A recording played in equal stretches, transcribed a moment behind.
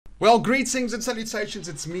Well, greetings and salutations.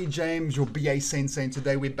 It's me, James, your BA Sensei, and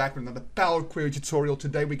today we're back with another Power Query tutorial.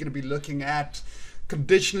 Today we're going to be looking at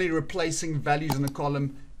conditionally replacing values in a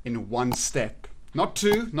column in one step. Not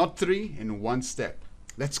two, not three, in one step.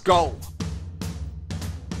 Let's go.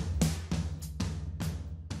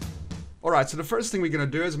 Alright, so the first thing we're going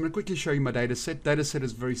to do is I'm going to quickly show you my data set. Data set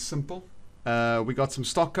is very simple. We got some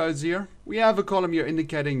stock codes here. We have a column here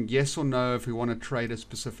indicating yes or no if we want to trade a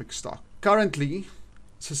specific stock. Currently,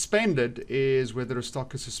 suspended is whether a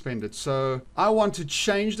stock is suspended. So I want to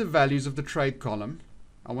change the values of the trade column.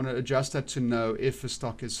 I want to adjust that to no if a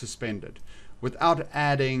stock is suspended without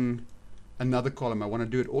adding another column. I want to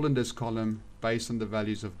do it all in this column based on the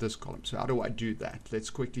values of this column. So how do I do that?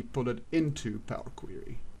 Let's quickly pull it into Power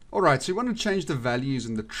Query. Alright, so we want to change the values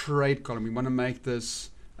in the trade column. We want to make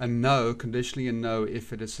this a no, conditionally a no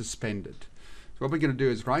if it is suspended. So what we're going to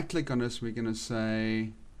do is right click on this. We're going to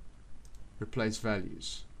say replace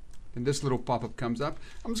values. And this little pop-up comes up.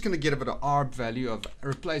 I'm just going to give it an arb value of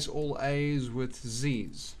replace all A's with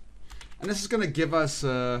Z's. And this is going to give us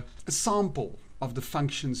a sample of the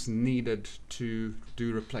functions needed to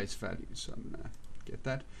do replace values. So I'm going to get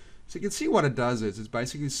that. So you can see what it does is it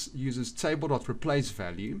basically uses table.replace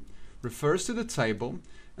value, refers to the table,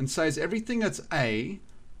 and says everything that's A,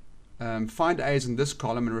 find A's in this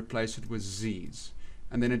column and replace it with Z's.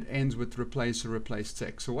 And then it ends with replace or replace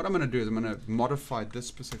text. So what I'm going to do is I'm going to modify this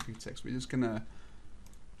specific text. We're just going to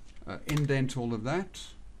indent all of that.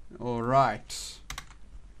 All right.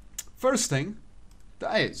 First thing,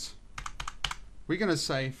 the A's. We're going to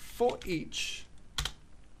say for each,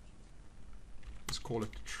 let's call it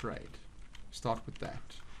trade. Start with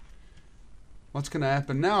that. What's going to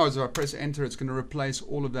happen now is if I press enter, it's going to replace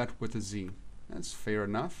all of that with a Z. That's fair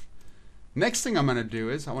enough. Next thing I'm going to do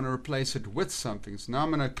is I want to replace it with something. So now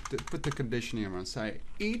I'm going to put the conditioning. I'm going to say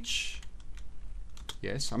each.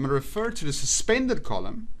 Yes, I'm going to refer to the suspended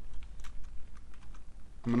column.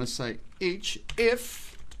 I'm going to say each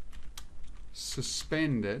if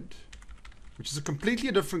suspended, which is a completely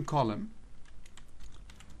different column,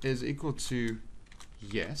 is equal to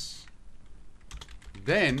yes.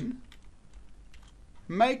 Then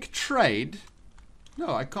make trade.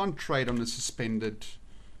 No, I can't trade on the suspended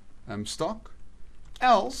stock,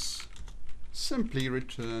 else simply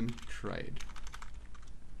return trade.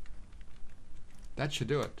 That should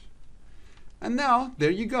do it. And now there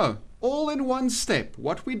you go, all in one step.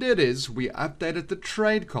 What we did is we updated the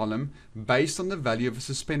trade column based on the value of a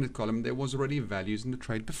suspended column. There was already values in the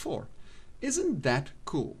trade before. Isn't that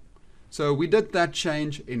cool? So we did that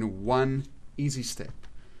change in one easy step.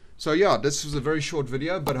 So yeah, this was a very short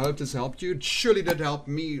video, but I hope this helped you. It surely did help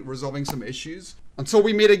me resolving some issues. Until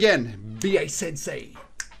we meet again, BA Sensei.